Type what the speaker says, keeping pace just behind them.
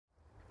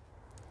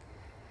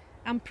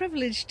I'm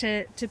privileged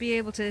to be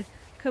able to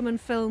come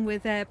and film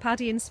with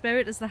Paddy and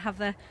Spirit as they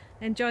have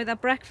enjoy their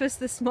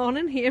breakfast this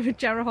morning here at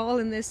Jarrow Hall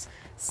on this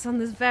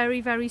very,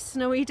 very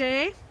snowy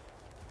day.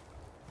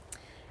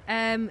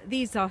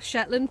 These are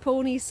Shetland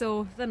ponies,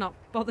 so they're not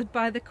bothered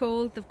by the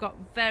cold. They've got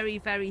very,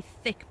 very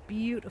thick,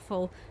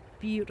 beautiful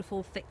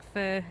thick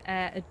fur,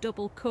 a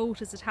double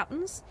coat as it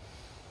happens.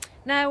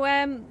 Now,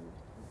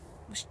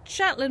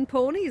 Shetland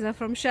ponies are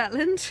from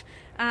Shetland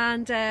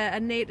and are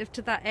native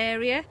to that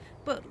area,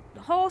 but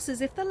horses,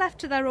 if they're left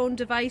to their own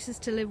devices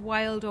to live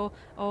wild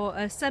or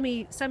a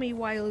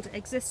semi-wild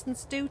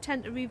existence, do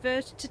tend to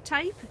revert to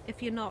type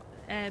if you're not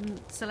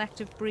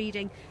selective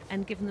breeding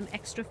and giving them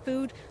extra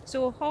food.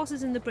 So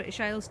horses in the British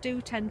Isles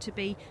do tend to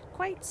be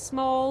quite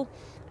small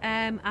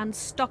and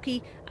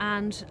stocky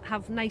and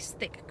have nice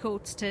thick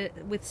coats to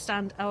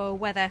withstand our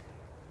weather.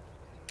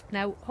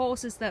 Now,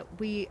 horses that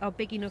we are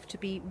big enough to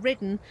be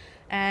ridden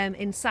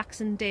in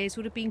Saxon days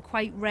would have been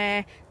quite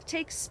rare. It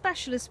takes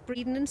specialist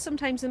breeding, and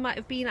sometimes they might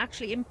have been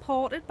actually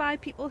imported by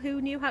people who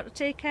knew how to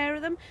take care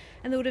of them,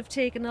 and they would have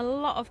taken a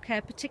lot of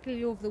care,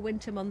 particularly over the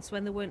winter months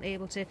when they weren't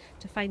able to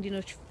find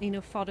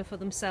enough fodder for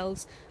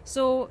themselves.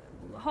 So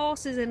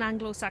horses in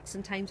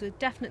Anglo-Saxon times were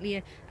definitely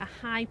a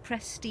high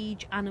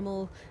prestige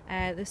animal.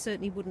 They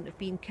certainly wouldn't have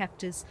been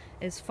kept as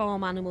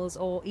farm animals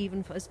or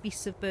even as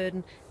beasts of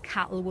burden.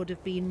 Cattle would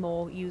have been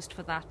more used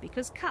for that,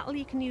 because cattle,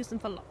 you can use them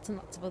for lots and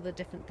lots of other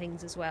different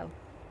things as well.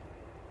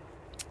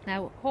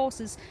 Now,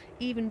 horses,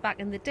 even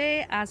back in the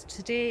day as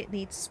today,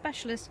 need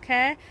specialist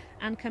care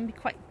and can be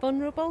quite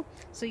vulnerable,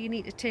 so you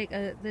need to take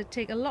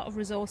a lot of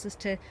resources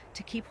to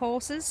keep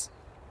horses.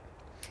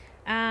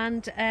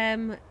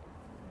 And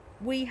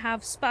we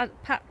have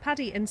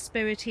Paddy and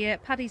Spirit here.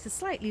 Paddy's the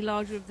slightly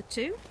larger of the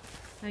two.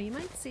 Now, you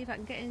might see if I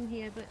can get in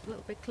here a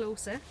little bit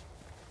closer.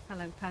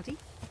 Hello, Paddy.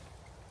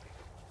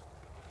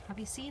 Have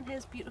you seen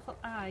his beautiful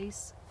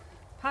eyes?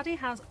 Paddy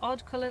has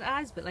odd coloured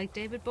eyes, a bit like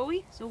David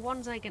Bowie. So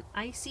one's like an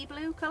icy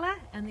blue colour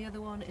and the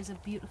other one is a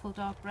beautiful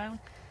dark brown.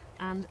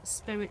 And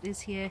Spirit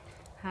is here,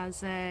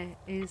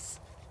 is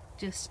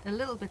just a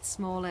little bit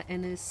smaller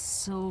and is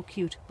so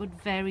cute, but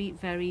very,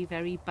 very,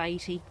 very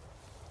bitey.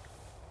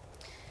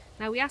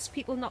 Now, we ask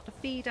people not to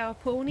feed our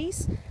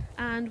ponies,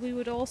 and we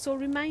would also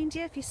remind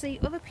you, if you see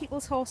other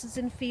people's horses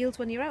in fields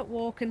when you're out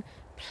walking,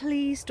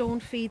 please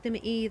don't feed them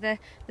either.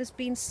 There's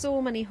been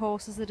so many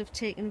horses that have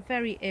taken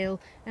very ill,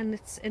 and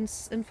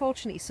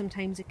unfortunately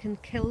sometimes it can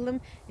kill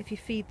them if you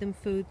feed them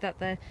food that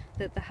they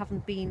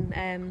haven't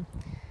been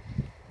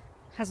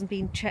hasn't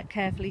been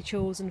carefully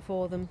chosen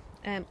for them.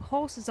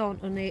 Horses are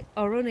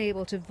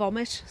unable to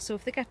vomit, so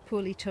if they get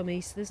poorly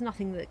tummies, there's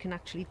nothing that can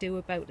actually do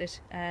about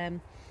it.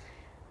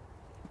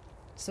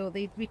 So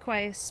they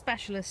require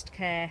specialist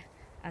care,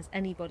 as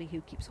anybody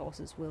who keeps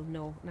horses will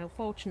know. Now,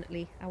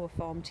 fortunately, our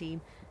farm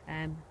team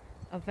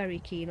are very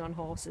keen on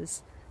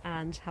horses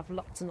and have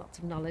lots and lots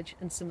of knowledge,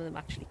 and some of them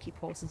actually keep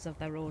horses of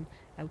their own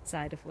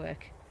outside of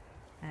work.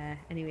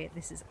 Anyway,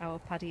 this is our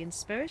Paddy and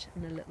Spirit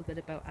and a little bit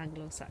about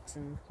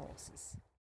Anglo-Saxon horses.